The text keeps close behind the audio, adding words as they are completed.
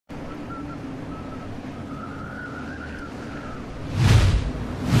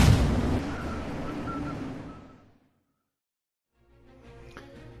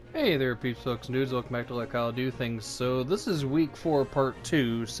Hey there, peeps, folks, and dudes. Welcome back to Let Kyle Do Things. So this is week 4, part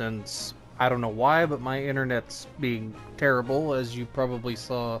 2, since I don't know why, but my internet's being terrible. As you probably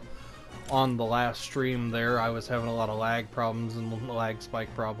saw on the last stream there, I was having a lot of lag problems and lag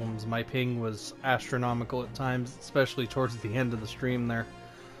spike problems. My ping was astronomical at times, especially towards the end of the stream there.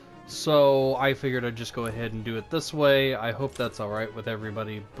 So I figured I'd just go ahead and do it this way. I hope that's alright with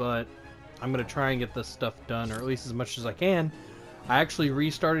everybody, but I'm going to try and get this stuff done, or at least as much as I can. I actually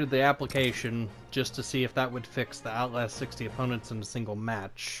restarted the application just to see if that would fix the Outlast 60 opponents in a single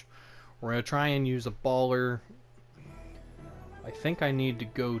match. We're going to try and use a baller. I think I need to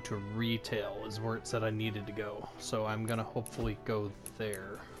go to retail is where it said I needed to go. So I'm going to hopefully go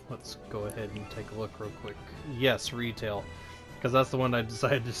there. Let's go ahead and take a look real quick. Yes, retail. Because that's the one I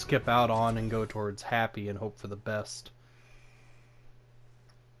decided to skip out on and go towards happy and hope for the best.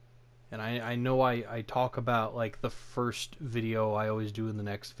 And I know I talk about, like, the first video I always do in the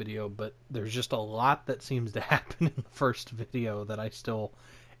next video, but there's just a lot that seems to happen in the first video that I still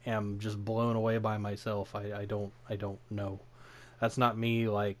am just blown away by myself. I don't know. That's not me,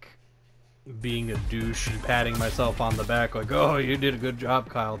 like, being a douche and patting myself on the back like, oh, you did a good job,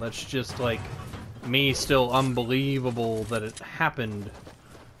 Kyle. That's just, like, me still unbelievable that it happened,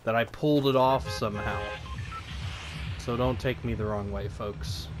 that I pulled it off somehow. So don't take me the wrong way,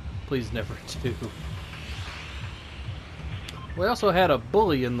 folks. Please never do. We also had a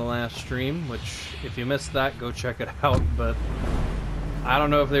bully in the last stream, which, if you missed that, go check it out, but I don't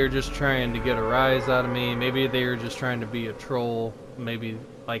know if they were just trying to get a rise out of me. Maybe they were just trying to be a troll. Maybe,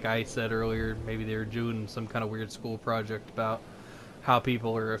 like I said earlier, maybe they were doing some kind of weird school project about how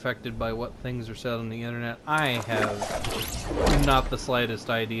people are affected by what things are said on the internet. I have not the slightest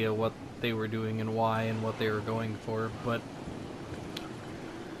idea what they were doing and why and what they were going for, but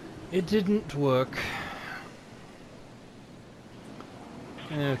it didn't work.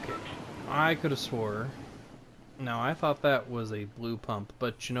 Okay. I could have swore. Now, I thought that was a blue pump,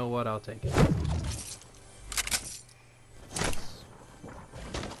 but you know what? I'll take it.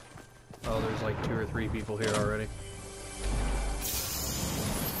 Oh, there's like 2 or 3 people here already.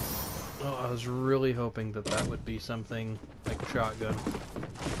 Oh, I was really hoping that that would be something like a shotgun.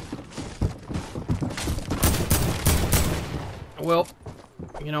 Well,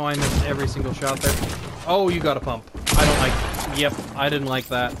 you know, I missed every single shot there. Oh, you got a pump. I don't like... Yep, I didn't like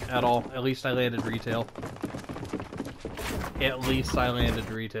that at all. At least I landed retail. At least I landed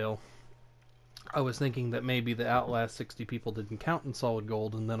retail. I was thinking that maybe the Outlast 60 people didn't count in solid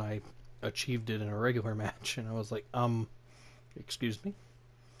gold, and then I achieved it in a regular match, and I was like, excuse me?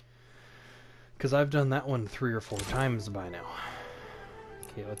 Because I've done that one 3 or 4 times by now.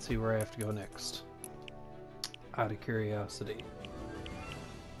 Okay, let's see where I have to go next. Out of curiosity.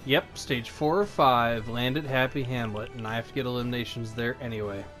 Yep, stage 4 or 5, landed Happy Hamlet, and I have to get eliminations there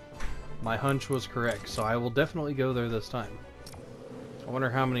anyway. My hunch was correct, so I will definitely go there this time. I wonder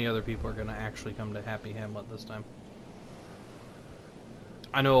how many other people are going to actually come to Happy Hamlet this time.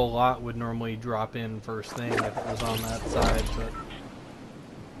 I know a lot would normally drop in first thing if it was on that side, but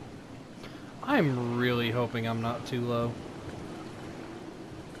I'm really hoping I'm not too low.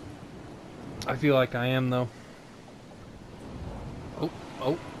 I feel like I am, though.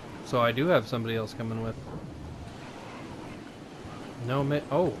 Oh. So I do have somebody else coming with. No,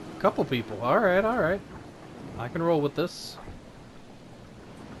 oh, a couple people. Alright. I can roll with this.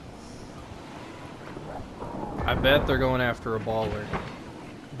 I bet they're going after a baller.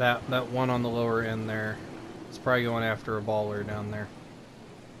 That one on the lower end there is probably going after a baller down there.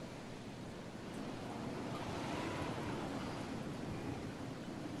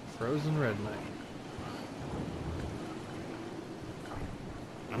 Frozen Red Knight.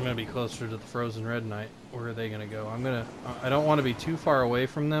 I'm gonna be closer to the Frozen Red Knight. Where are they gonna go? I don't want to be too far away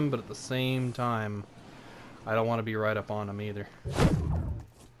from them, but at the same time, I don't want to be right up on them either.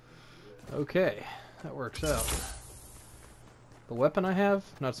 Okay, that works out. The weapon I have,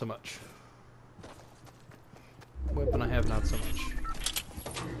 not so much. Weapon I have, not so much.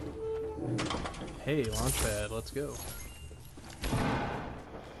 Hey, launchpad, let's go.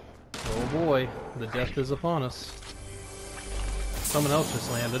 Oh boy, the death is upon us. Someone else just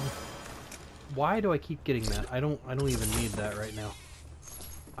landed. Why do I keep getting that? I don't even need that right now.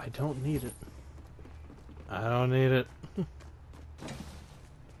 I don't need it. I don't need it.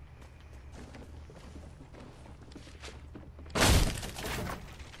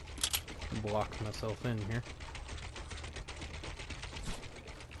 Block myself in here.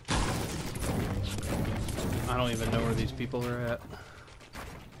 I don't even know where these people are at.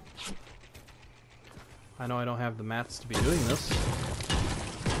 I know I don't have the mats to be doing this.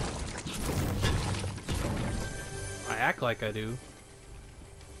 I act like I do.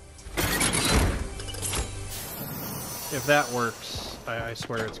 If that works, I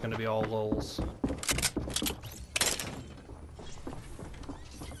swear it's going to be all lulz.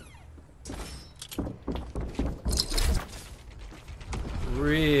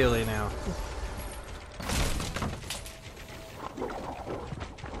 Really now?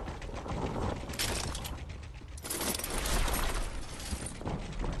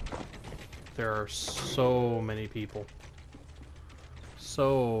 There are so many people.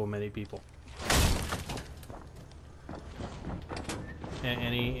 So many people.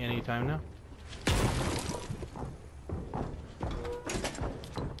 Any time now?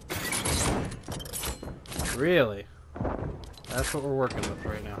 Really? That's what we're working with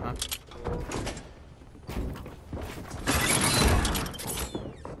right now, huh?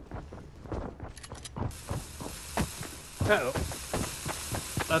 Uh-oh.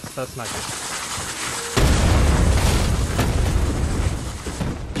 That's not good.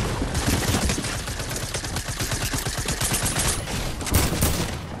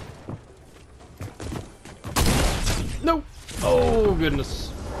 No! Oh,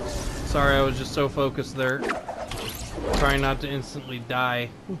 goodness. Sorry, I was just so focused there. Trying not to instantly die.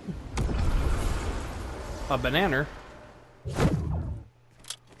 A banana. Come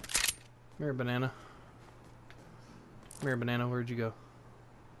here, banana. Come here, banana. Where'd you go?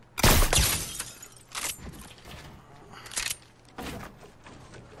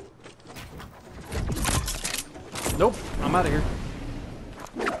 Nope, I'm out of here.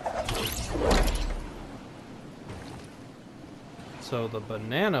 So the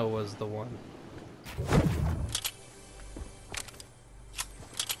banana was the one.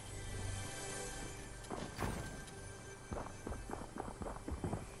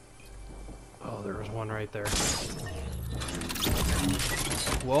 Oh, there was one right there.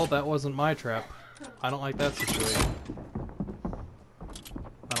 Well, that wasn't my trap. I don't like that situation.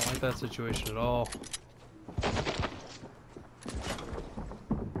 I don't like that situation at all.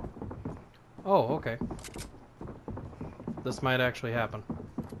 Oh, okay. This might actually happen.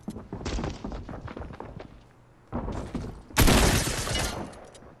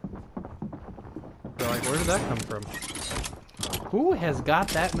 They're like, where did that come from? Who has got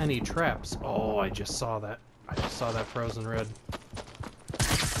that many traps? Oh, I just saw that. I just saw that frozen red.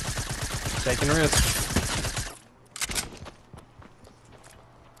 Taking risks.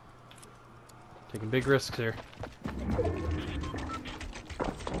 Taking big risks here.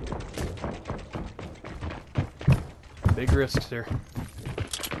 Big risks here.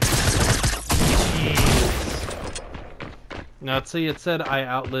 Now, see, it said I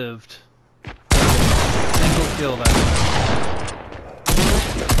outlived. Single kill that.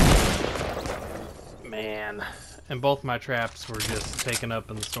 Man. And both my traps were just taken up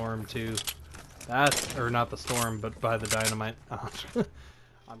in the storm, too. That's, or not the storm, but by the dynamite.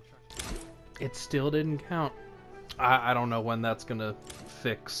 It still didn't count. I don't know when that's gonna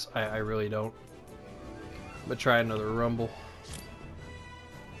fix. I really don't. But try another rumble.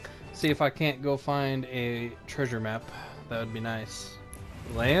 See if I can't go find a treasure map. That would be nice.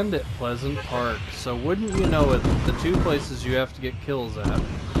 Land at Pleasant Park. So wouldn't you know it, the two places you have to get kills at.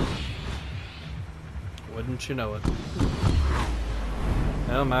 Wouldn't you know it.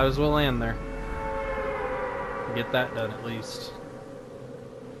 Well, might as well land there. Get that done at least.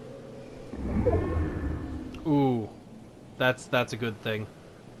 Ooh. That's a good thing.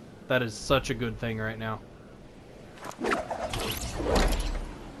 That is such a good thing right now.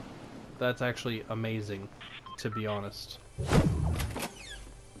 That's actually amazing, to be honest.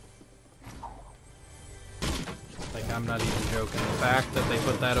 Like, I'm not even joking. The fact that they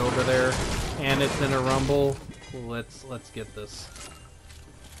put that over there and it's in a rumble, let's get this.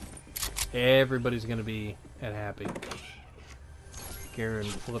 Everybody's gonna be happy. Karen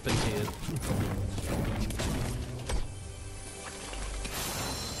flipping kid.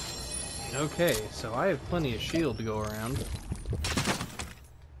 Okay, so I have plenty of shield to go around.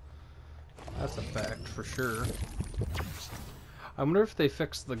 That's a fact for sure. I wonder if they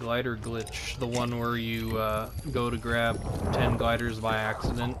fixed the glider glitch, the one where you go to grab 10 gliders by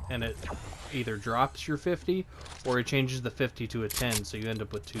accident and it either drops your 50 or it changes the 50 to a 10, so you end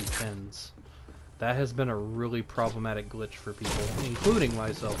up with two 10s. That has been a really problematic glitch for people, including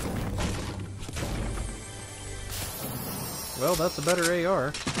myself. Well, that's a better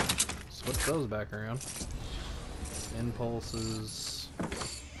AR. Switch those back around. Impulses.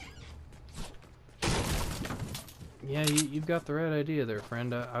 Yeah, you've got the right idea there,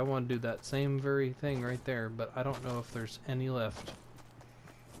 friend. I want to do that same very thing right there, but I don't know if there's any left.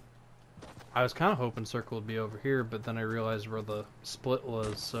 I was kind of hoping circle would be over here, but then I realized where the split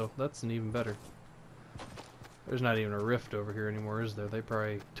was, so that's an even better. There's not even a rift over here anymore, is there? They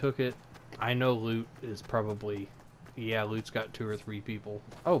probably took it. I know loot is probably Yeah, loot's got 2 or 3 people.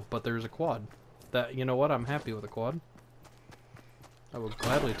 Oh, but there's a quad. That, you know what? I'm happy with a quad. I would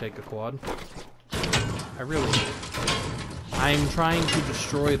gladly take a quad. I really... I'm trying to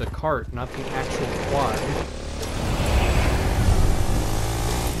destroy the cart, not the actual quad.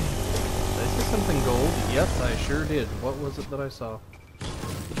 Did I see something gold? Yes, I sure did. What was it that I saw?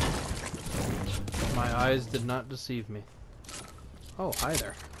 My eyes did not deceive me. Oh, hi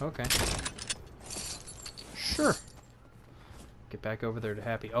there. Okay. Sure. Get back over there to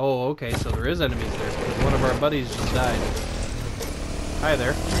Happy. Oh, okay, so there is enemies there, because one of our buddies just died. Hi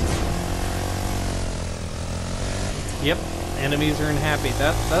there. Yep, enemies are in Happy.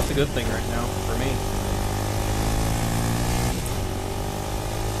 That's a good thing right now, for me.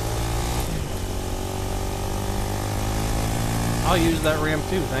 I'll use that ramp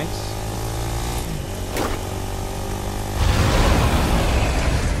too, thanks.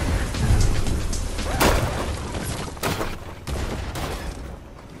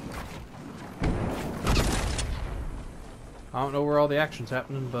 I don't know where all the action's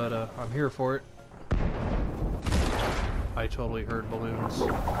happening, but I'm here for it. I totally heard balloons.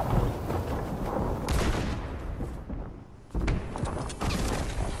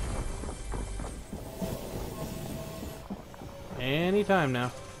 Anytime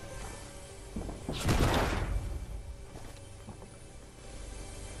now.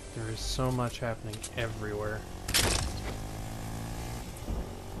 There is so much happening everywhere.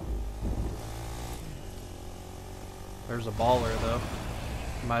 There's a baller, though.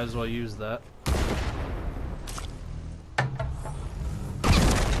 Might as well use that.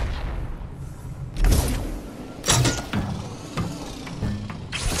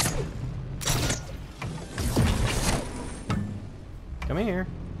 Come here.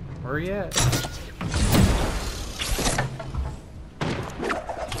 Where are you at?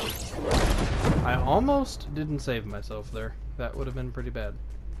 I almost didn't save myself there. That would have been pretty bad.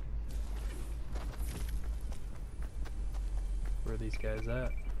 Where are these guys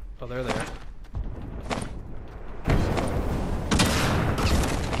at? Oh, they're there.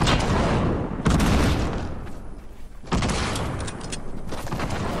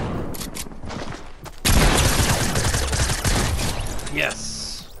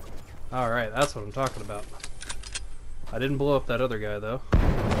 Yes! Alright, that's what I'm talking about. I didn't blow up that other guy, though.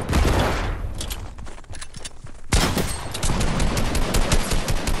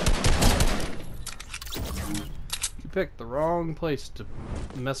 Picked the wrong place to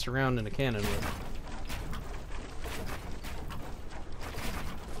mess around in a cannon with.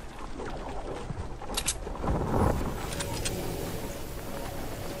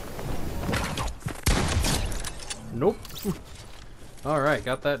 Nope. Alright,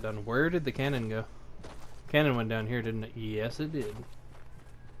 got that done. Where did the cannon go? Cannon went down here, didn't it? Yes, it did.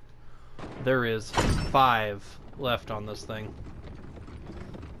 There is 5 left on this thing.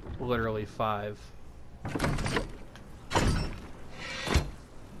 Literally 5.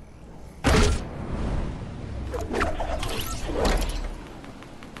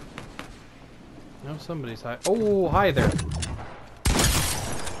 No, somebody's high. Oh, hi there.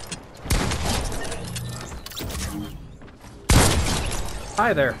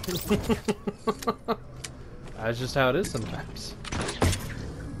 Hi there. That's just how it is sometimes.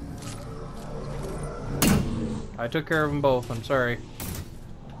 I took care of them both. I'm sorry.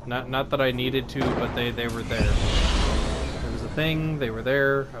 Not that I needed to, but they were there. There was a thing. They were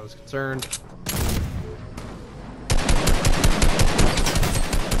there. I was concerned.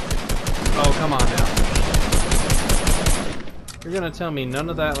 Oh, come on now. You're gonna tell me none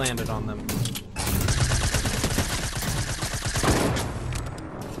of that landed on them.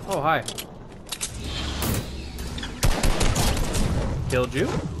 Oh, hi. Killed you?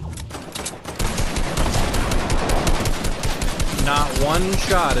 Not one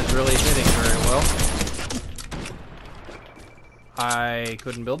shot is really hitting very well. I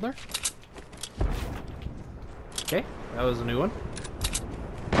couldn't build there. Okay, that was a new one.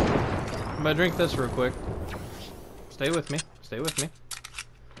 I'm gonna drink this real quick. Stay with me. Stay with me.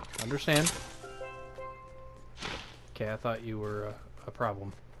 Understand. Okay, I thought you were a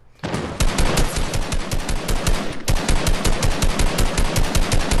problem.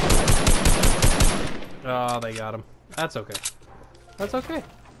 Oh, they got him. That's okay. That's okay.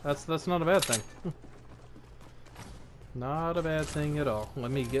 That's not a bad thing. Not a bad thing at all.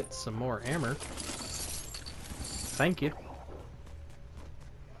 Let me get some more armor. Thank you.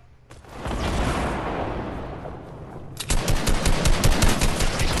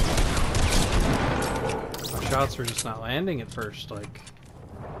 My shots are just not landing at first, like...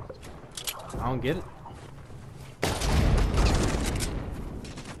 I don't get it.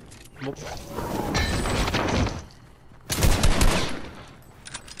 Nope.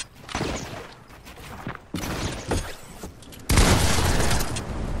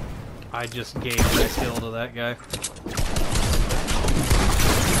 I just gave that kill to that guy.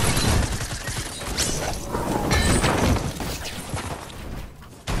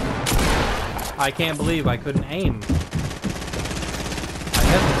 I can't believe I couldn't aim. I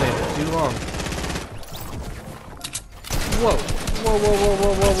hesitated too long. Whoa. Whoa, whoa, whoa,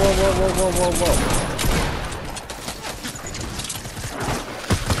 whoa, whoa, whoa, whoa, whoa, whoa, whoa,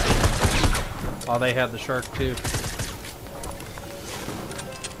 whoa. Oh, they had the shark too.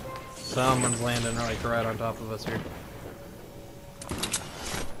 Someone's landing like right on top of us here.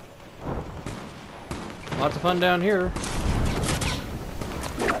 Lots of fun down here.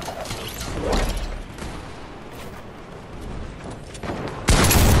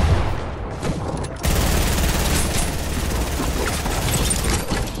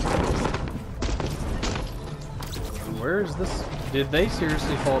 Where is this? Did they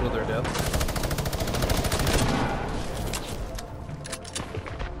seriously fall to their death?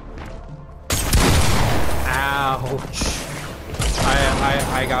 Ouch.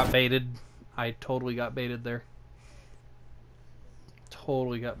 I got baited. I totally got baited there.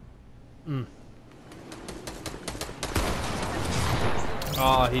 Totally got...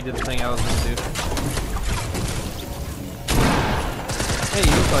 Oh, he did the thing I was gonna do. Hey,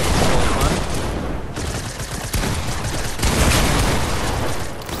 you look like you're full of fun.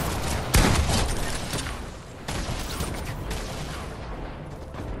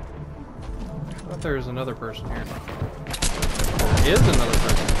 I thought there was another person here. There is another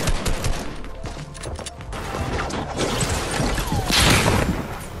person here.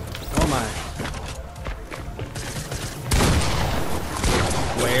 Oh my.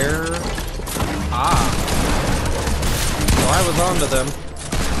 Where? Ah. So I was onto them.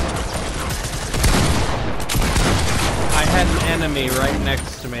 I had an enemy right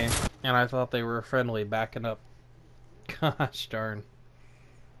next to me, and I thought they were friendly, backing up. Gosh darn.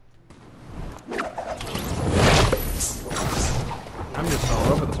 I'm just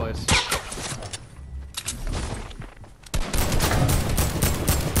all over the place.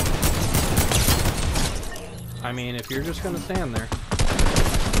 I mean, if you're just gonna stand there.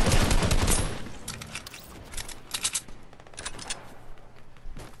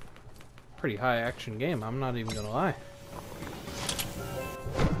 Pretty high action game, I'm not even gonna lie.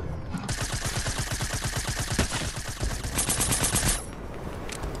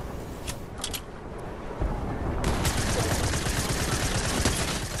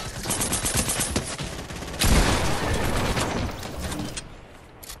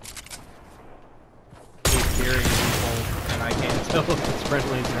 If it's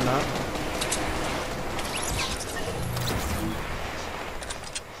friendlies or not.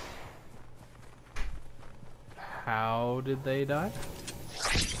 How did they die?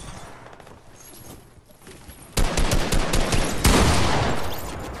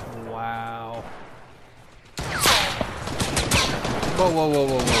 Wow. Whoa, whoa, whoa,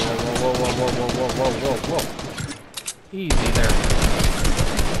 whoa, whoa, whoa, whoa, whoa, whoa, whoa, whoa, whoa, whoa, whoa. Easy there.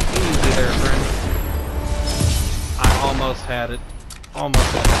 Easy there, friend. I almost had it. Almost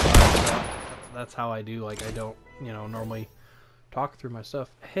had it. That's how I do. Like, I don't, you know, normally talk through my stuff.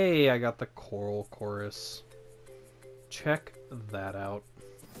 Hey, I got the Coral Chorus. Check that out.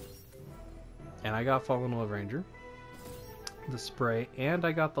 And I got Fallen Love Ranger. The spray. And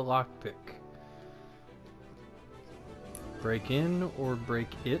I got the lockpick. Break in or break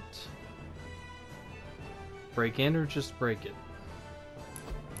it? Break in or just break it?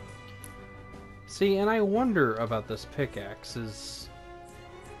 See, and I wonder about this pickaxe is...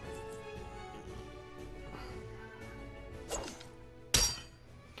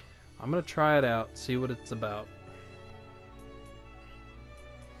 I'm gonna try it out, see what it's about.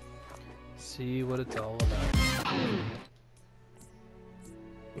 See what it's all about.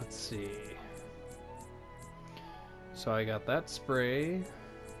 Let's see. So I got that spray.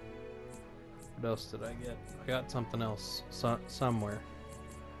 What else did I get? I got something else somewhere.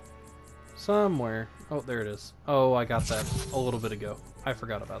 Somewhere. Oh, there it is. Oh, I got that a little bit ago. I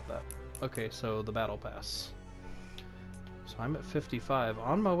forgot about that. Okay, so the battle pass. So I'm at 55.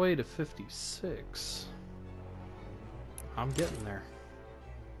 On my way to 56. I'm getting there.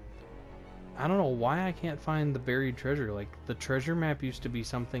 I don't know why I can't find the buried treasure. Like, the treasure map used to be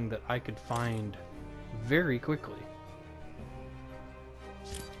something that I could find very quickly.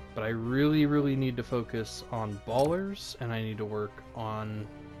 But I really, really need to focus on ballers, and I need to work on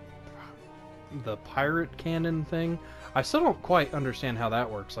the pirate cannon thing. I still don't quite understand how that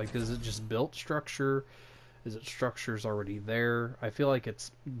works. Like, is it just built structure? Is it structures already there? I feel like it's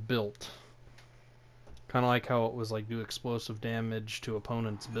built. Kind of like how it was like do explosive damage to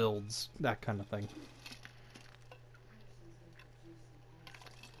opponents' builds. That kind of thing.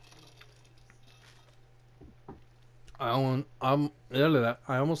 I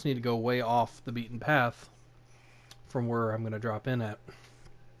almost need to go way off the beaten path from where I'm going to drop in at.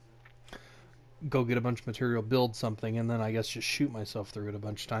 Go get a bunch of material, build something, and then I guess just shoot myself through it a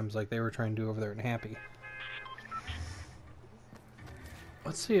bunch of times like they were trying to do over there in Happy.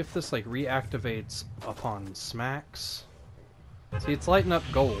 Let's see if this like reactivates upon smacks. See, it's lighting up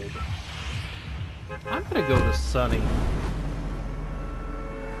gold. I'm gonna go to Sunny.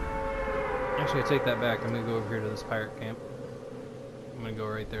 Actually, I take that back. I'm gonna go over here to this pirate camp. I'm gonna go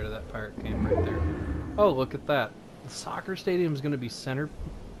right there to that pirate camp right there. Oh, look at that. The soccer stadium is gonna be centered.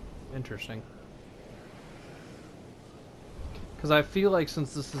 Interesting. Because I feel like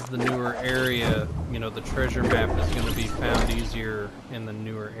since this is the newer area, you know, the treasure map is going to be found easier in the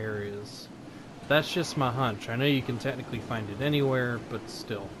newer areas. That's just my hunch. I know you can technically find it anywhere, but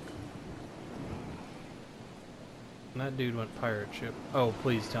still. And that dude went pirate ship. Oh,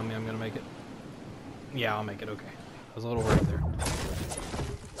 please tell me I'm going to make it. Yeah, I'll make it. Okay. I was a little worried there.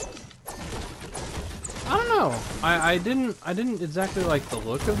 I don't know. I didn't exactly like the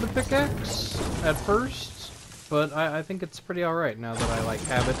look of the pickaxe at first. But I think it's pretty alright now that I like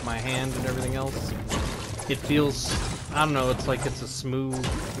have it in my hand and everything else. It feels, I don't know, it's like it's a smooth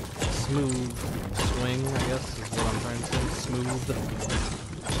swing, I guess is what I'm trying to say. Smooth,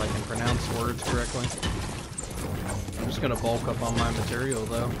 if I can pronounce words correctly. I'm just gonna bulk up on my material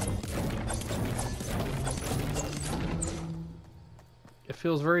though. It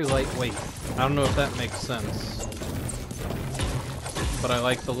feels very lightweight. I don't know if that makes sense. But I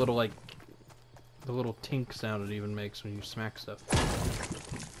like the little like the little tink sound it even makes when you smack stuff.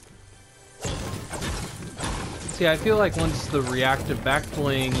 See, I feel like once the reactive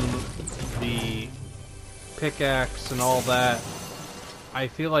backbling, the pickaxe, and all that, I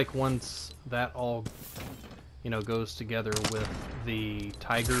feel like once that all, you know, goes together with the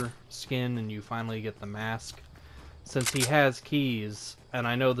tiger skin and you finally get the mask, since he has keys, and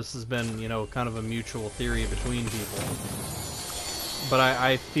I know this has been, you know, kind of a mutual theory between people, but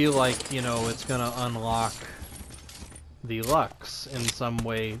I feel like, you know, it's gonna unlock the Lux in some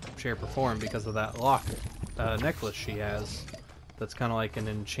way, shape, or form because of that lock necklace she has. That's kind of like an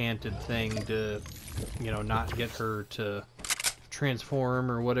enchanted thing to, you know, not get her to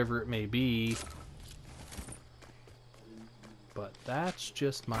transform or whatever it may be. But that's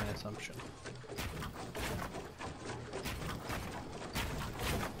just my assumption.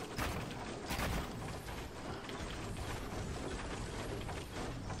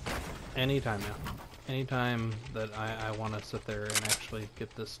 Anytime now. Anytime that I want to sit there and actually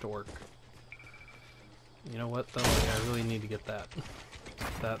get this to work. You know what though? I really need to get that.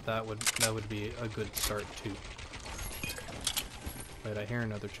 That would be a good start too. Wait, I hear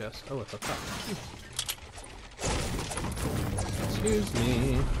another chest. Oh, it's up top. Excuse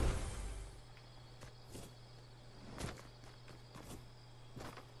me.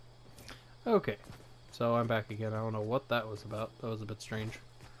 Okay, so I'm back again. I don't know what that was about. That was a bit strange.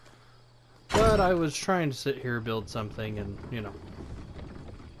 But I was trying to sit here, build something, and, you know,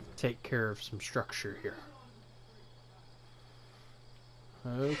 take care of some structure here.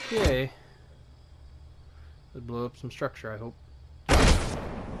 Okay. Let's blow up some structure, I hope.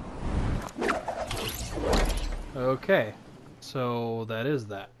 Okay. So, that is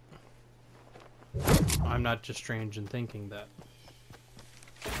that. I'm not just strange in thinking that.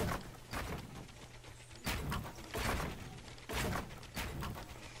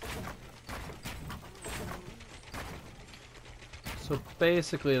 So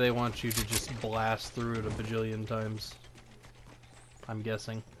basically they want you to just blast through it a bajillion times. I'm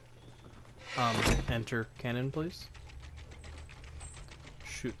guessing. Enter cannon, please.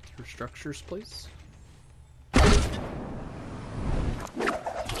 Shoot through structures, please.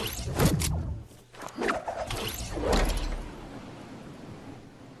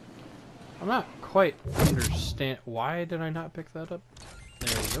 I'm not quite understand. Why did I not pick that up?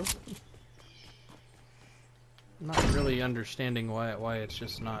 There we go. I'm not really understanding why it's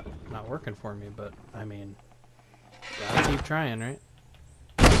just not working for me, but I mean, gotta keep trying, right?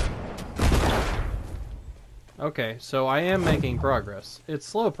 Okay, so I am making progress. It's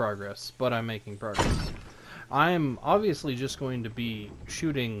slow progress, but I'm making progress. I'm obviously just going to be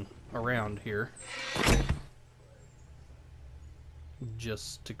shooting around here.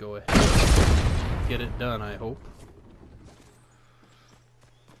 Just to go ahead and get it done, I hope.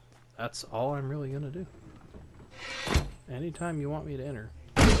 That's all I'm really gonna do. Anytime you want me to enter.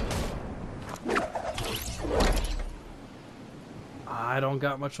 I don't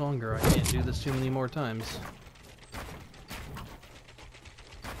got much longer. I can't do this too many more times.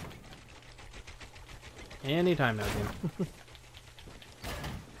 Anytime now, game.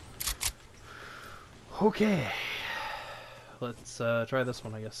 Okay. let's try this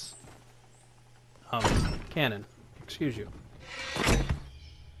one, I guess. Cannon. Excuse you.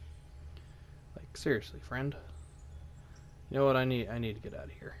 Like, seriously, friend. You know what, I need to get out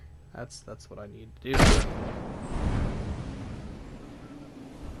of here. That's what I need to do.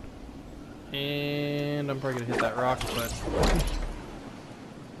 And I'm probably gonna hit that rock, but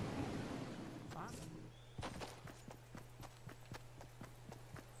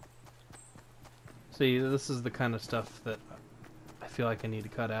see, this is the kind of stuff that I feel like I need to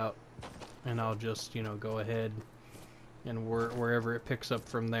cut out, and I'll just, you know, go ahead and wherever it picks up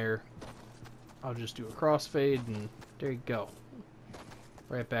from there, I'll just do a crossfade, and there you go.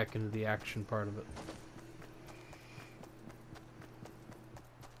 Right back into the action part of it.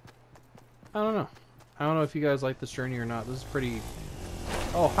 I don't know. I don't know if you guys like this journey or not. This is pretty...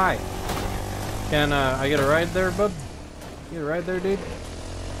 Oh, hi. Can I get a ride there, bub? You get a ride there, dude?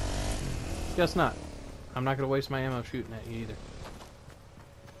 Guess not. I'm not gonna waste my ammo shooting at you either.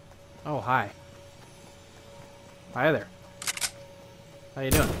 Oh, hi. Hi there. How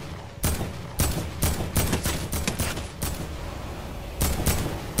you doing?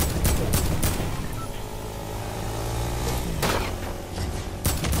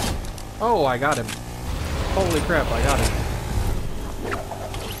 Oh, I got him. Holy crap, I got him.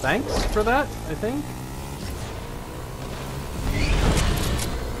 Thanks for that, I think.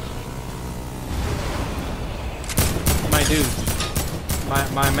 My dude.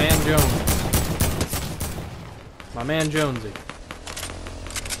 My man Jones. My man Jonesy.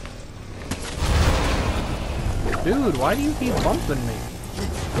 Dude, why do you keep bumping me?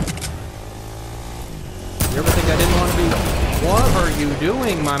 You ever think I didn't want to be... What are you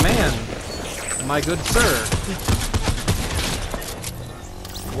doing, my man? My good sir.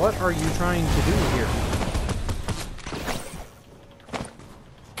 What are you trying to do here?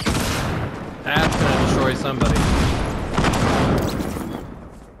 That's gonna destroy somebody.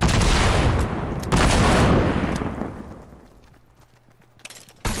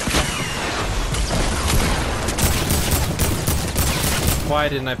 Why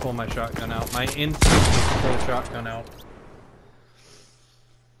didn't I pull my shotgun out? My instinct was to pull the shotgun out.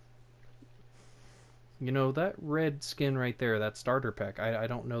 You know, that red skin right there, that starter pack, I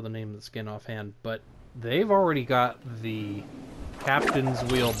don't know the name of the skin offhand, but they've already got the Captain's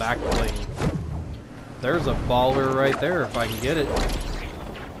Wheel backbling. There's a baller right there if I can get it.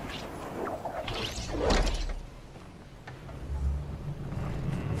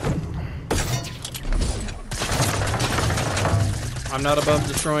 I'm not above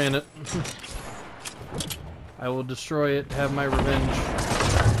destroying it. I will destroy it, have my revenge.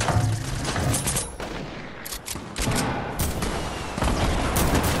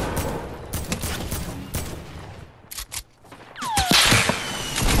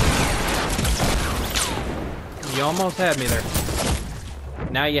 You almost had me there.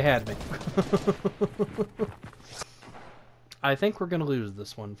 Now you had me. I think we're gonna lose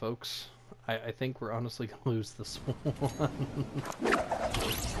this one, folks. I think we're honestly gonna lose this one.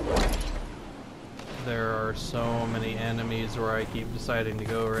 There are so many enemies where I keep deciding to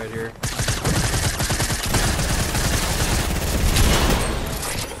go right here.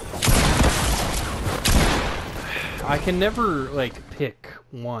 I can never, like, pick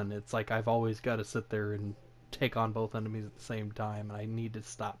one. It's like I've always got to sit there and take on both enemies at the same time, and I need to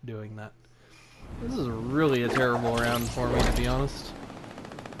stop doing that. This is really a terrible round for me, to be honest.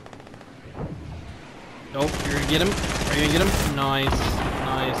 Oh, you're gonna get him? Are you gonna get him? Nice.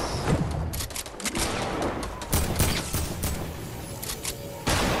 Nice.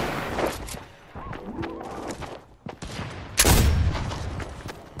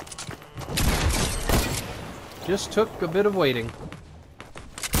 Just took a bit of waiting.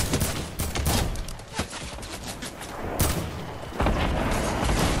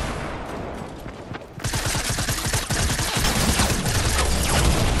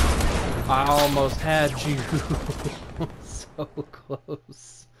 I almost had you. So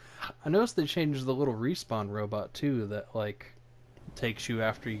close. I noticed they changed the little respawn robot too that like takes you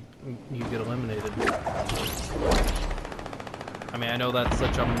after you get eliminated. I mean, I know that's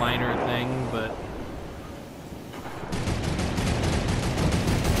such a minor thing, but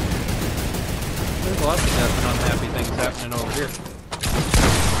there's lots of death and unhappy things happening over here.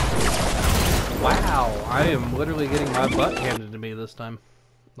 Wow, I am literally getting my butt handed to me this time.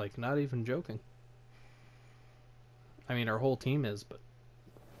 Like, not even joking. I mean, our whole team is, but...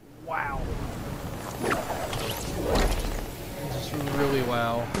 Wow. Just really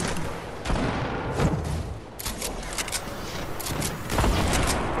wow.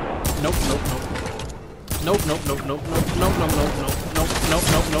 Nope, nope, nope. Nope, nope, nope, nope, nope, nope, nope, nope, nope, nope, nope, nope,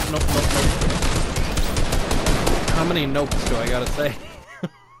 nope, nope, nope, nope. How many nopes do I gotta say?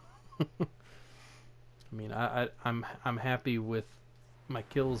 I mean, I'm happy with my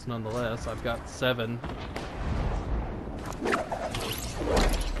kills nonetheless. I've got 7.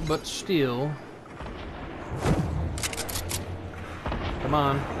 But still. Come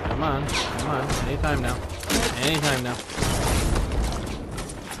on, come on, come on. Anytime now. Anytime now.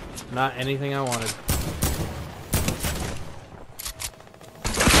 Not anything I wanted.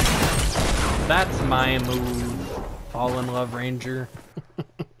 That's my move. Fall in love, Ranger.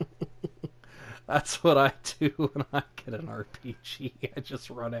 That's what I do when I get an RPG. I just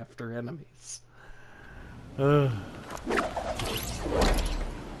run after enemies. No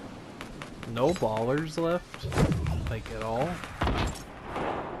ballers left, like at all.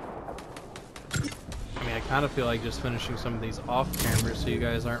 I mean, I kind of feel like just finishing some of these off camera so you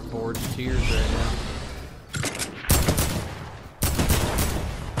guys aren't bored to tears right now.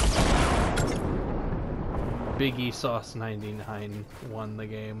 Biggie Sauce 99 won the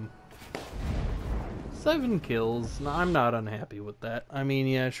game. 7 kills. No, I'm not unhappy with that. I mean,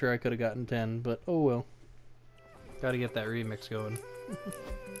 yeah, sure, I could have gotten 10, but oh well. Gotta get that remix going.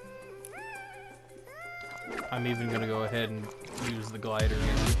 I'm even gonna go ahead and use the glider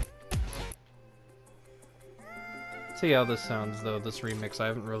again. See how this sounds, though, this remix. I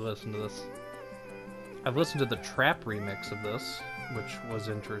haven't really listened to this. I've listened to the trap remix of this, which was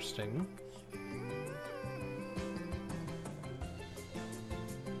interesting.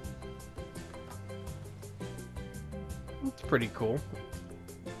 It's pretty cool.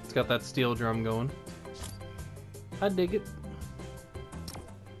 It's got that steel drum going. I dig it.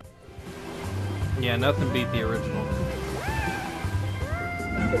 Yeah, nothing beat the original.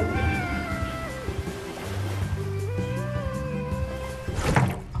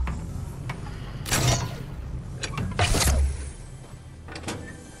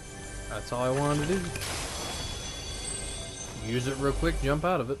 That's all I wanted to do. Use it real quick, jump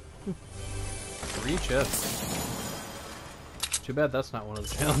out of it. 3 chests. Too bad that's not one of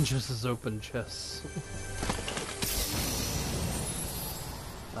the challenges is open chests.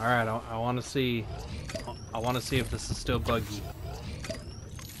 Alright, I want to see... I want to see if this is still buggy.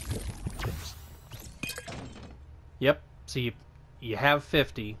 Yep, see, you have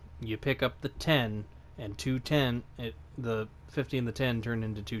 50, you pick up the 10, and 2 10, the 50 and the 10 turn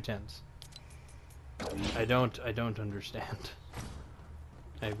into 2 10s. I don't understand.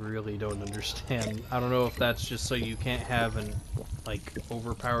 I really don't understand. I don't know if that's just so you can't have an, like,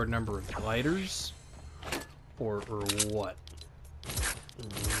 overpowered number of gliders, or what.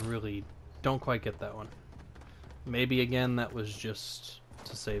 Really don't quite get that one. Maybe again that was just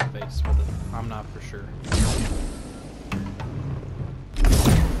to save face with it. I'm not for sure.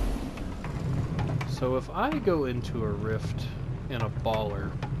 So if I go into a rift in a baller,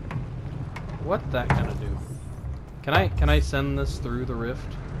 what's that gonna do? Can I send this through the rift?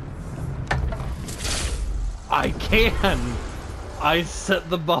 I can! I set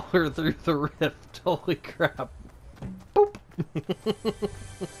the baller through the rift. Holy crap. Boop.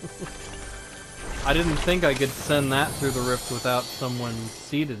 I didn't think I could send that through the rift without someone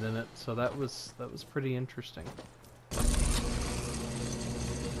seated in it, so that was pretty interesting.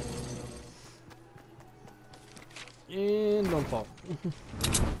 And don't fall.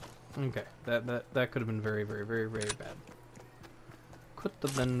 Okay, that could have been very, very, very, very bad. Could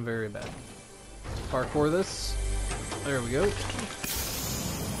have been very bad. Parkour this. There we go.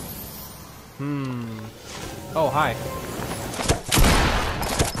 Oh, hi.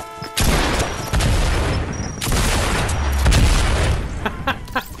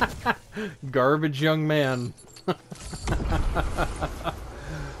 Garbage young man.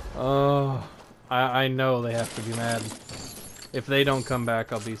 Oh, I know they have to be mad. If they don't come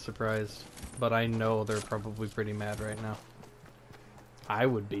back, I'll be surprised. But I know they're probably pretty mad right now. I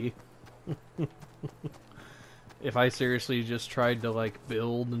would be. If I seriously just tried to, like,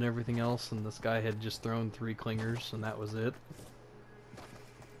 build and everything else, and this guy had just thrown 3 clingers, and that was it,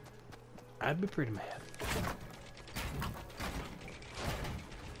 I'd be pretty mad.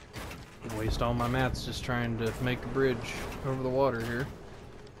 Waste all my mats just trying to make a bridge over the water here.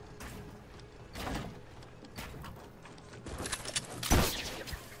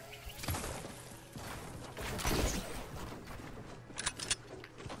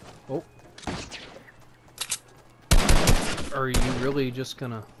 Oh. Are you really just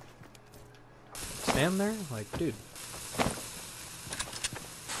gonna stand there? Like, dude.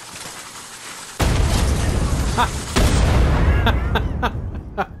 Ha!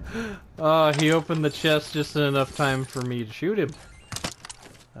 He opened the chest just in enough time for me to shoot him.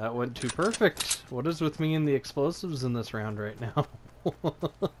 That went too perfect. What is with me and the explosives in this round right now?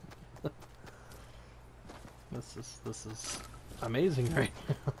 This is amazing right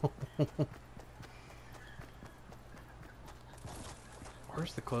now.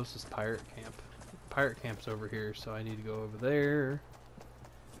 Where's the closest pirate camp? Pirate camp's over here, so I need to go over there.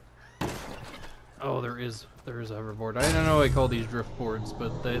 Oh, there is a hoverboard. I don't know what I call these drift boards,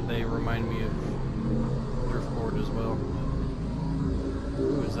 but they remind me of driftboard as well.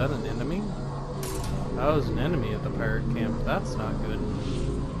 Ooh, is that an enemy? That was an enemy at the pirate camp. That's not good.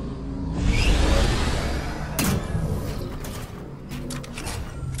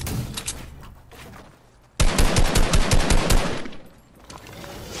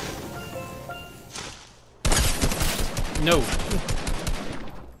 No.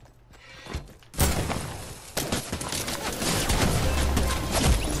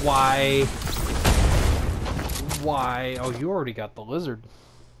 Why? Why? Oh, you already got the lizard.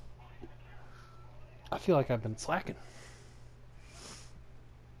 I feel like I've been slacking.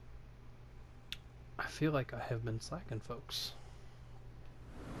 I feel like I have been slacking, folks.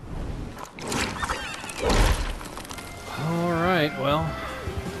 Alright, well,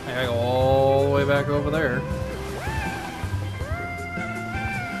 I gotta go all the way back over there.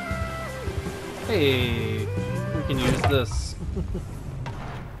 Hey, we can use this.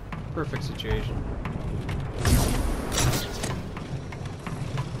 Perfect situation.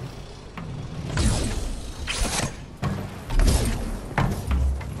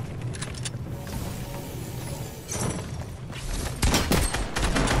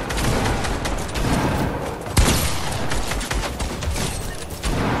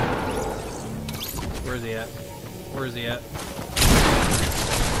 Where's he at? Where's he at?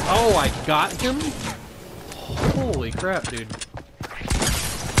 Oh, I got him? Holy crap, dude.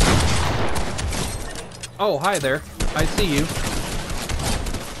 Oh, hi there. I see you.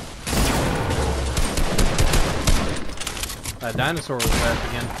 That dinosaur was back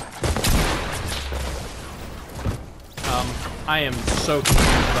again. I am so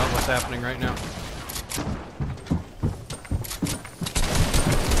confused about what's happening right now.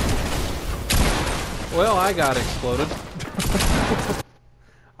 Well, I got exploded.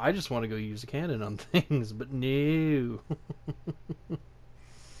 I just want to go use a cannon on things, but no.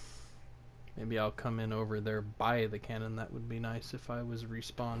 Maybe I'll come in over there by the cannon. That would be nice if I was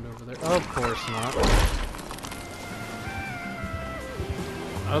respawned over there. Of course not.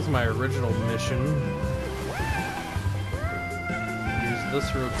 That was my original mission. Use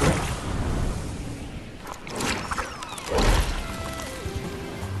this real quick.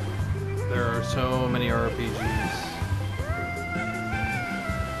 There are so many RPGs.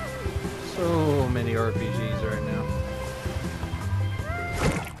 So many RPGs right now.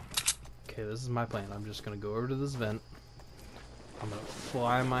 Okay, this is my plan. I'm just gonna go over to this vent. I'm gonna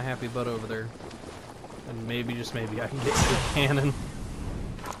fly my happy butt over there. And maybe, just maybe, I can get to the cannon.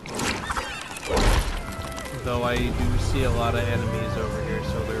 Though I do see a lot of enemies over here,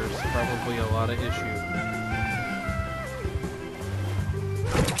 so there's probably a lot of issue.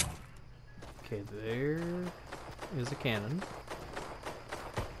 Okay, there is a cannon.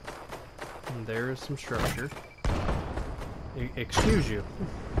 And there is some structure. Excuse you.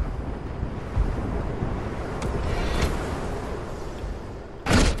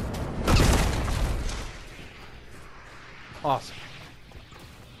 Awesome.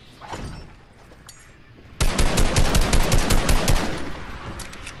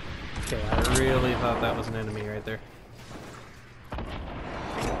 Okay, I really thought that was an enemy right there.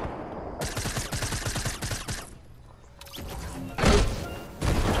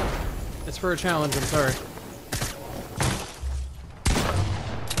 It's for a challenge, I'm sorry.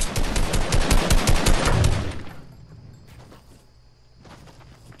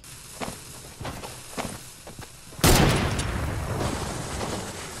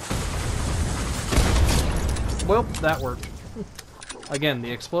 Well, that worked. Again, the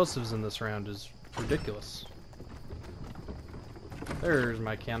explosives in this round is ridiculous. There's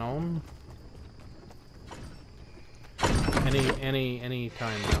my cannon. Any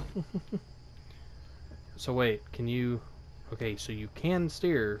time now. So wait, can you... Okay, so you can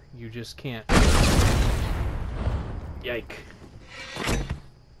steer, you just can't. Yike.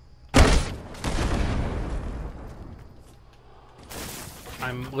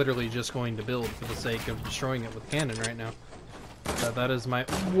 I'm literally just going to build for the sake of destroying it with cannon right now. That is my...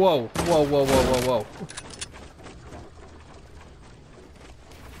 Whoa! Whoa, whoa, whoa, whoa, whoa.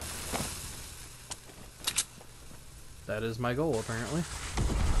 That is my goal, apparently.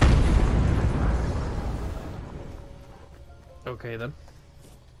 Okay, then.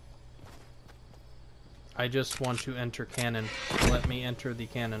 I just want to enter cannon. Let me enter the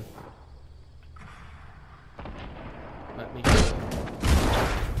cannon. Let me go.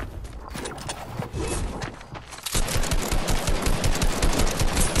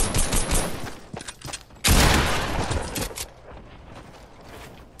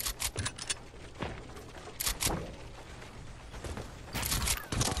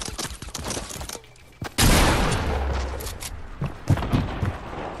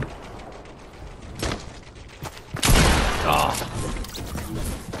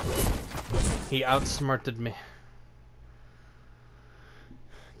 He outsmarted me.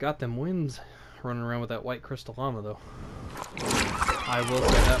 Got them wins running around with that white crystal llama, though. I will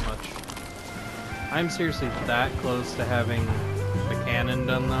say that much. I'm seriously that close to having the cannon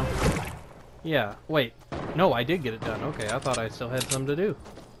done, though. Yeah, wait. No, I did get it done. Okay, I thought I still had some to do.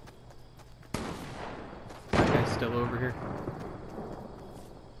 That guy's still over here.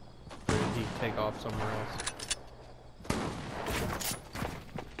 Or did he take off somewhere else?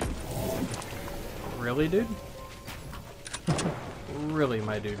 Really, dude? Really,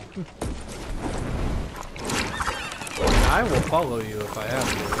 my dude? I will follow you if I have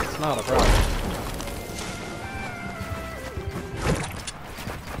to. It's not a problem.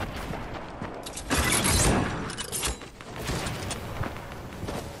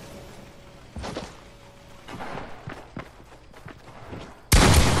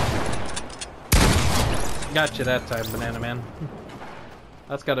 Gotcha that time, Banana Man.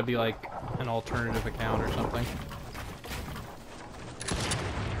 That's gotta be like an alternative account or something.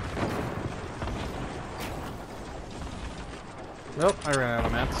 Nope, I ran out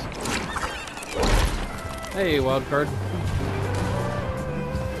of mats. Hey, wild card.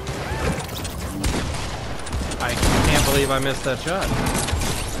 I can't believe I missed that shot.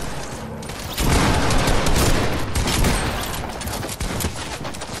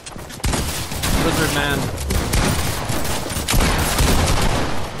 Lizard man.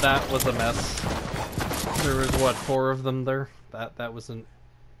 That was a mess. There was, what, 4 of them there? That was an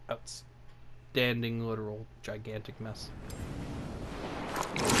outstanding, literal, gigantic mess.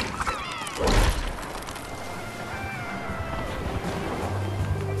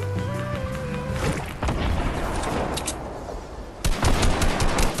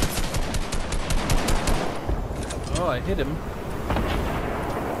 Oh, I hit him.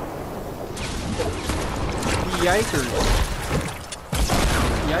 Yikers.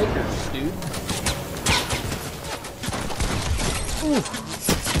 Yikers, dude. Ooh.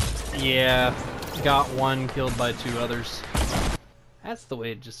 Yeah, got one, killed by 2 others. That's the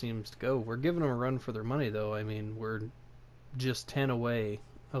way it just seems to go. We're giving them a run for their money, though. I mean, we're just 10 away,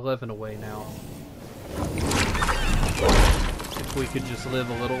 11 away now. If we could just live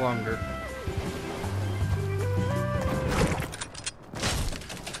a little longer.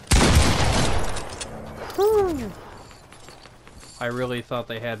 Whew. I really thought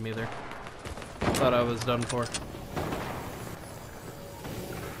they had me there. Thought I was done for.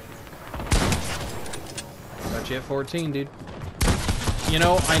 Got you at 14, dude. You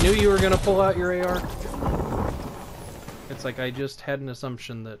know, I knew you were gonna pull out your AR. It's like I just had an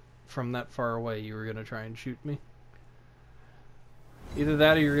assumption that from that far away you were gonna try and shoot me. Either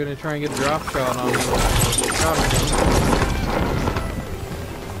that or you were gonna try and get a drop shot on me with the shotgun.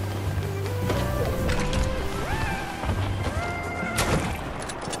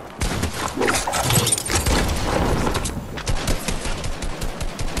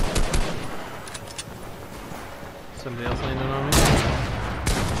 Somebody else landing on me?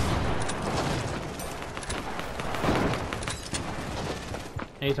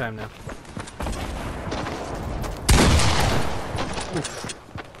 Anytime now. Oof.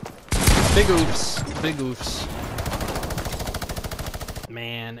 Big oofs. Big oofs.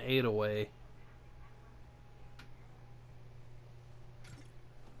 Man, 8 away.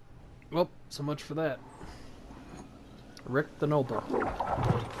 Well, so much for that. Rick the Noble.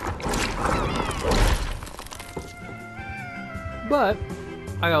 But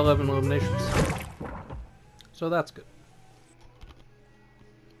I got 11 eliminations. So that's good.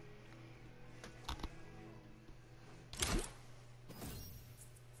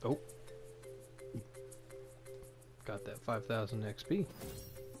 Oh. Got that 5,000 XP.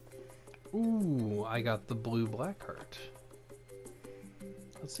 Ooh, I got the blue black heart.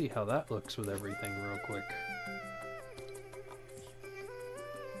 Let's see how that looks with everything real quick.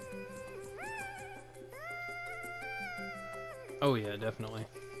 Oh yeah, definitely.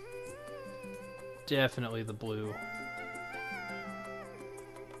 Definitely the blue.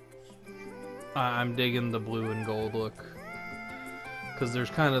 I'm digging the blue and gold look. Because there's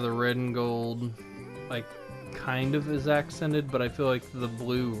kind of the red and gold, like, kind of is accented, but I feel like the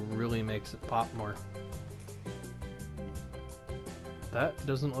blue really makes it pop more. That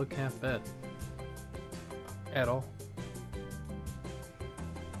doesn't look half bad. At all.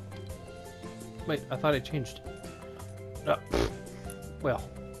 Wait, I thought I changed it. Well,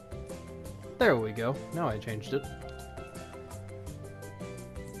 there we go. Now I changed it.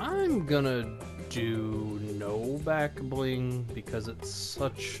 I'm gonna do no back bling because it's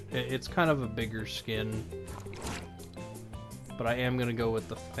kind of a bigger skin. But I am gonna go with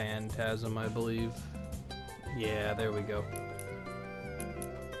the Phantasm, I believe. Yeah, there we go.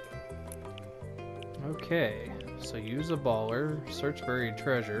 Okay, so use a baller, search buried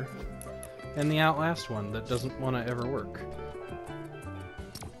treasure, and the outlast one that doesn't want to ever work.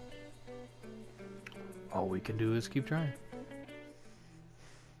 All we can do is keep trying.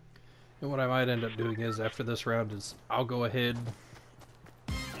 And what I might end up doing is, after this round, is I'll go ahead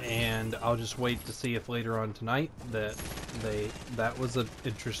and I'll just wait to see if later on tonight that was an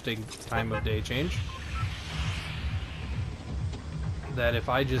interesting time of day change. That if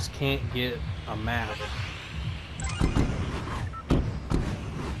I just can't get a map,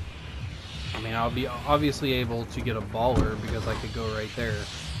 I mean, I'll be obviously able to get a baller because I could go right there.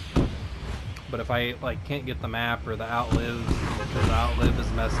 But if I like can't get the map or the outlive, because the outlive is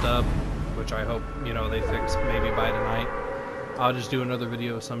messed up, which I hope, you know, they fix maybe by tonight, I'll just do another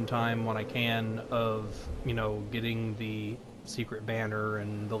video sometime when I can of, you know, getting the secret banner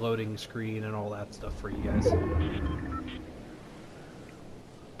and the loading screen and all that stuff for you guys.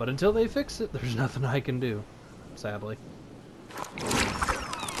 But until they fix it, there's nothing I can do, sadly.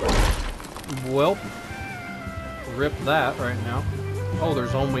 Well, rip that right now. Oh,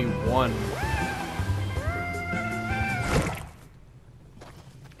 there's only one.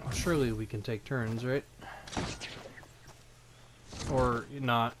 Well, surely we can take turns, right? Or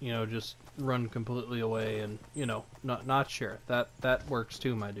not, you know, just run completely away and, you know, not share. That works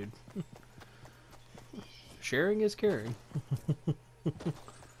too, my dude. Sharing is caring.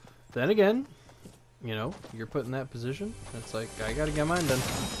 Then again, you know, you're put in that position. It's like, I gotta get mine done.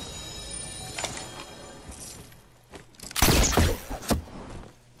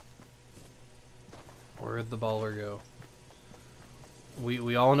 Where'd the baller go?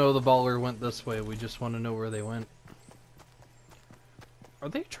 We all know the baller went this way. We just want to know where they went. Are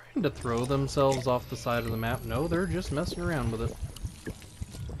they trying to throw themselves off the side of the map? No, they're just messing around with it.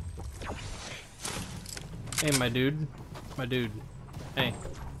 Hey, my dude. My dude. Hey.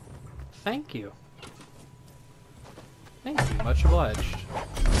 Thank you. Thank you. Much obliged.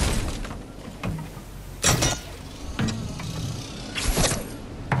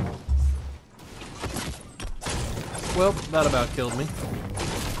 Well, that about killed me.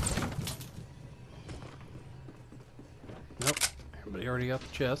 Nope. Everybody already got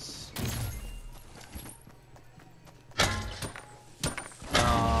the chests.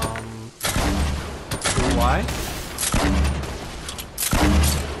 Why?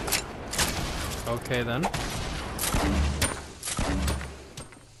 Okay then.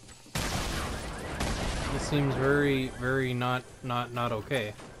 This seems very not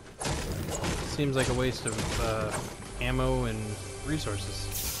okay. Seems like a waste of ammo and resources.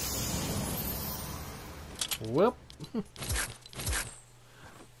 Well,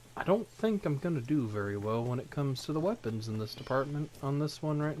 I don't think I'm gonna do very well when it comes to the weapons in this department on this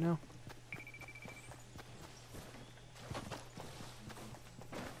one right now.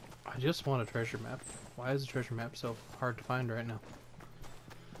 I just want a treasure map. Why is the treasure map so hard to find right now?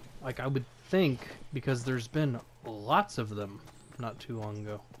 Like, I would think, because there's been lots of them not too long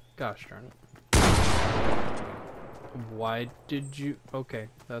ago. Gosh darn it. Why did you... Okay,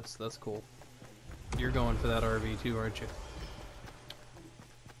 that's cool. You're going for that RV too, aren't you?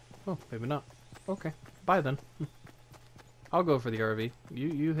 Oh, maybe not. Okay, bye then. I'll go for the RV.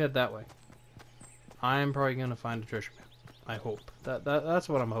 You head that way. I'm probably gonna find a treasure map. I hope. That's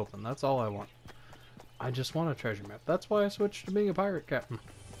what I'm hoping. That's all I want. I just want a treasure map. That's why I switched to being a pirate captain.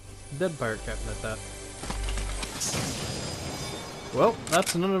 Dead pirate captain at that. Well,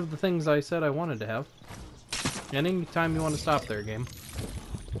 that's none of the things I said I wanted to have. Anytime you want to stop there, game.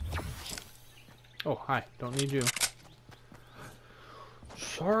 Oh, hi. Don't need you.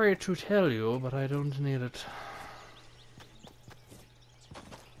 Sorry to tell you, but I don't need it.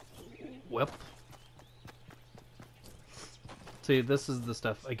 Well. See, this is the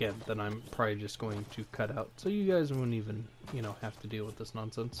stuff, again, that I'm probably just going to cut out, so you guys won't even, you know, have to deal with this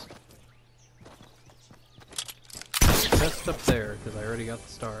nonsense. Chest up there, because I already got the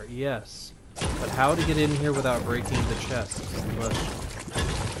star. Yes. But how to get in here without breaking the chest is the question.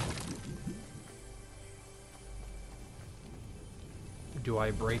 Do I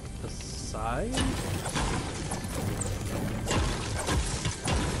break the side?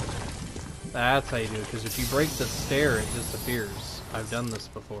 That's how you do it, because if you break the stair, it disappears. I've done this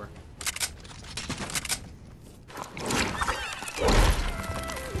before.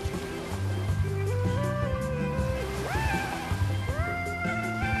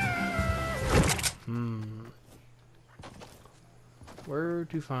 Where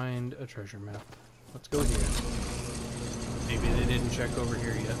to find a treasure map? Let's go here. Maybe they didn't check over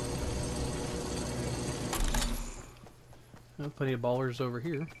here yet. Plenty of ballers over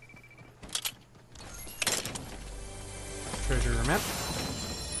here. Treasure map.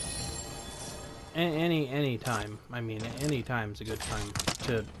 Any time. I mean, any time's a good time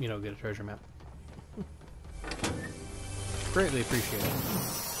to, you know, get a treasure map. Greatly appreciate it.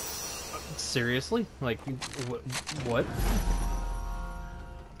 Seriously? Like, what?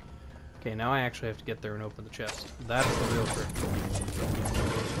 Okay, now I actually have to get there and open the chest. That's the real trick.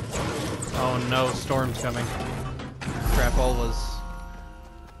 Oh no, storm's coming. Crapola's.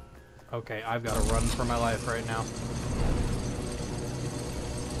 Okay, I've got to run for my life right now.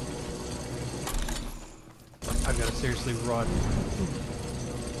 I've got to seriously run.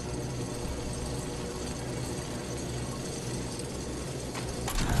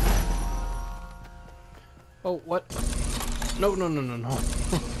 Oh, what? No, no, no, no, no.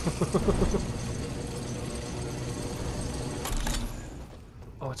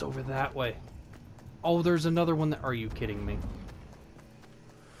 Oh, it's over that way. Oh, there's another one that... Are you kidding me?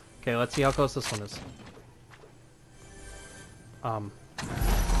 Okay, let's see how close this one is.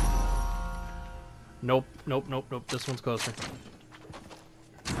 Nope, nope, nope, nope. This one's closer.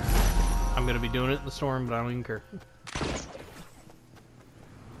 I'm gonna be doing it in the storm, but I don't even care.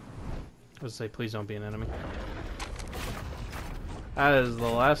 Let's say, please don't be an enemy. That is the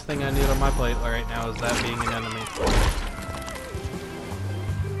last thing I need on my plate right now, is that being an enemy.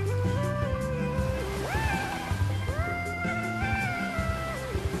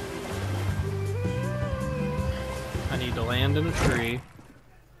 I need to land in a tree.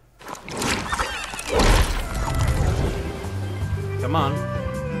 Come on.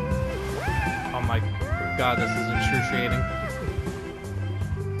 Oh my god, this is excruciating.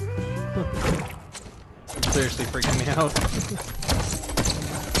 Seriously freaking me out.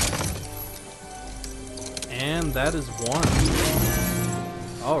 And that is one.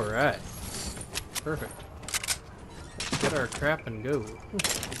 Alright. Perfect. Let's get our crap and go.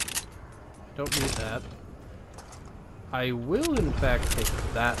 Don't need that. I will in fact take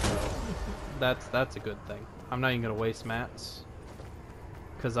that though. That's a good thing. I'm not even gonna waste mats.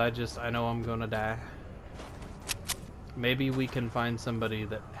 Cause I know I'm gonna die. Maybe we can find somebody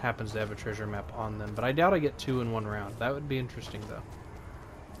that happens to have a treasure map on them, but I doubt I get 2 in one round. That would be interesting, though.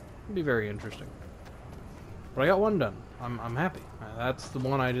 It'd be very interesting. But I got 1 done. I'm happy. That's the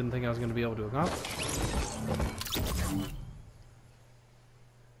one I didn't think I was going to be able to accomplish.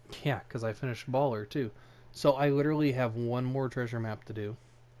 Yeah, because I finished Baller, too. So I literally have 1 more treasure map to do.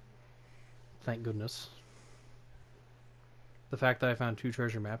 Thank goodness. The fact that I found 2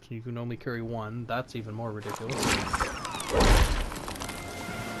 treasure maps and you can only carry 1, that's even more ridiculous.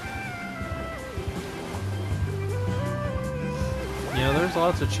 You know, there's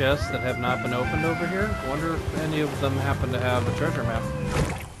lots of chests that have not been opened over here. I wonder if any of them happen to have a treasure map.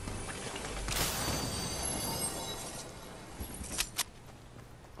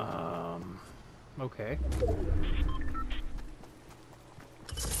 Okay.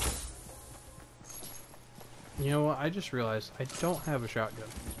 You know what, I just realized I don't have a shotgun.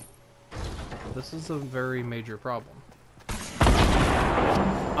 This is a very major problem.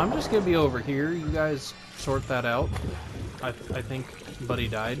 I'm just gonna be over here, you guys sort that out. I think Buddy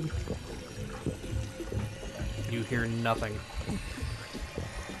died. You hear nothing.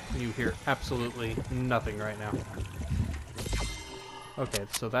 You hear absolutely nothing right now. Okay,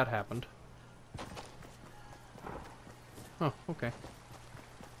 so that happened. Oh, okay.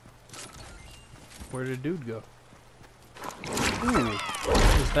 Where did dude go? Ooh,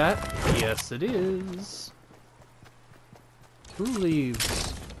 is that? Yes, it is. Who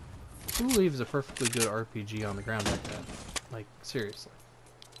leaves a perfectly good RPG on the ground like that? Like, seriously.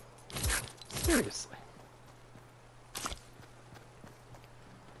 Seriously.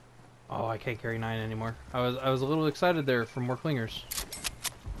 Oh, I can't carry 9 anymore. I was a little excited there for more clingers.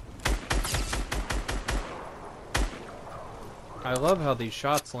 I love how these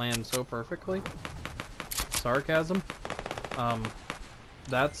shots land so perfectly. Sarcasm.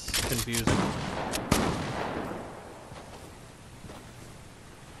 That's confusing.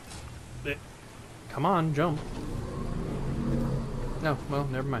 Come on, jump. No, well,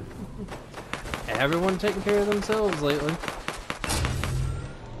 never mind. Everyone taking care of themselves lately.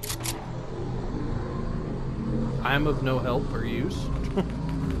 I'm of no help or use. But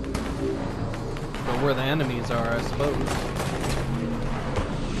where the enemies are, I suppose.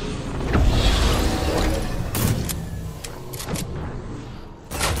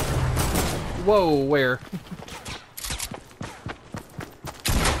 Whoa, where?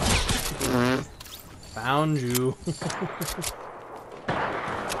 Found you.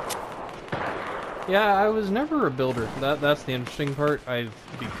 Yeah, I was never a builder. That's the interesting part. I've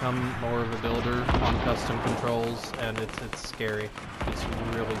become more of a builder on custom controls, and it's scary. It's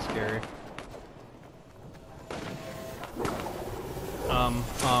really scary.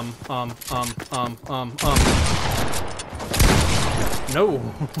 No.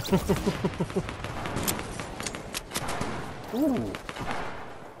 Ooh.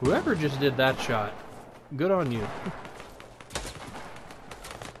 Whoever just did that shot, good on you.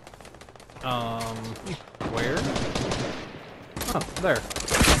 Where? Oh, there.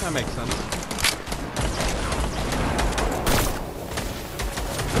 That makes sense.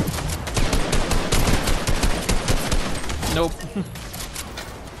 Nope.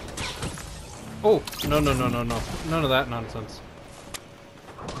 Oh, no, no, no, no, no. None of that nonsense.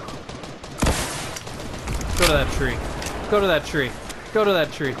 Go to that tree. Go to that tree. Go to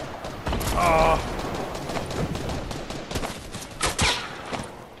that tree. Oh.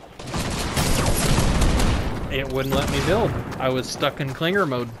 It wouldn't let me build. I was stuck in clinger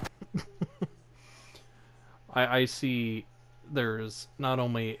mode. I see there's not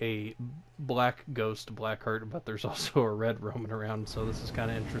only a black ghost Blackheart, but there's also a red roaming around, so this is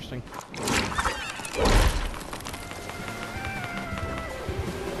kind of interesting.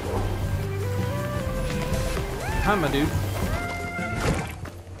 Hi, my dude.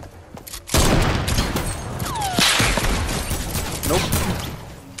 Nope.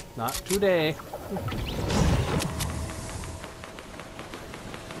 Not today.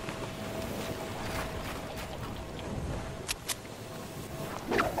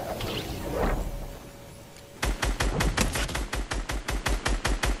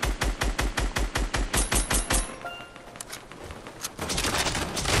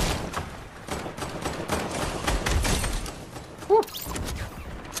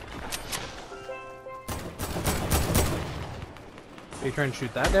 Are you trying to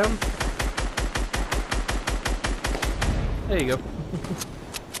shoot that down? There you go.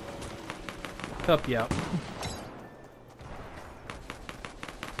 Help you out.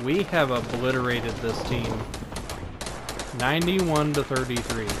 We have obliterated this team. 91 to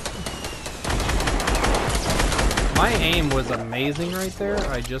 33. My aim was amazing right there,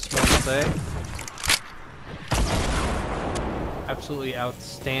 I just want to say. Absolutely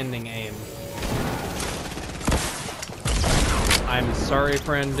outstanding aim. I'm sorry,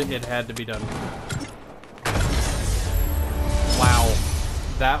 friend, it had to be done. Wow.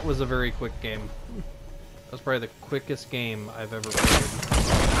 That was a very quick game. That was probably the quickest game I've ever played.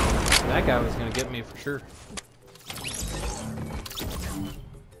 That guy was gonna get me for sure.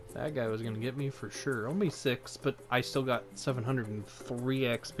 That guy was gonna get me for sure. Only 6, but I still got 703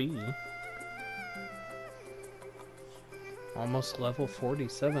 XP. Almost level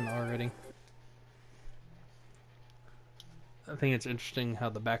 47 already. I think it's interesting how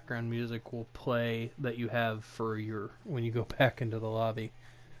the background music will play that you have for your when you go back into the lobby.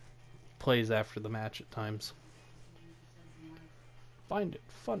 Plays after the match at times. Find it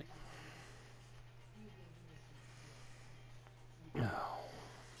funny. Oh.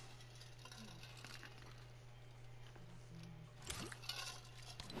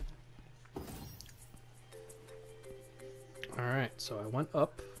 Alright, so I went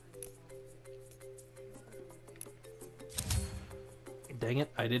up. Dang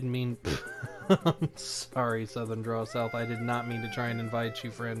it, I didn't mean... I'm sorry, Southern Draw South. I did not mean to try and invite you,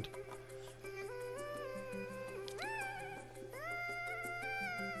 friend.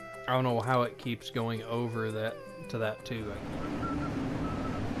 I don't know how it keeps going over that to that, too.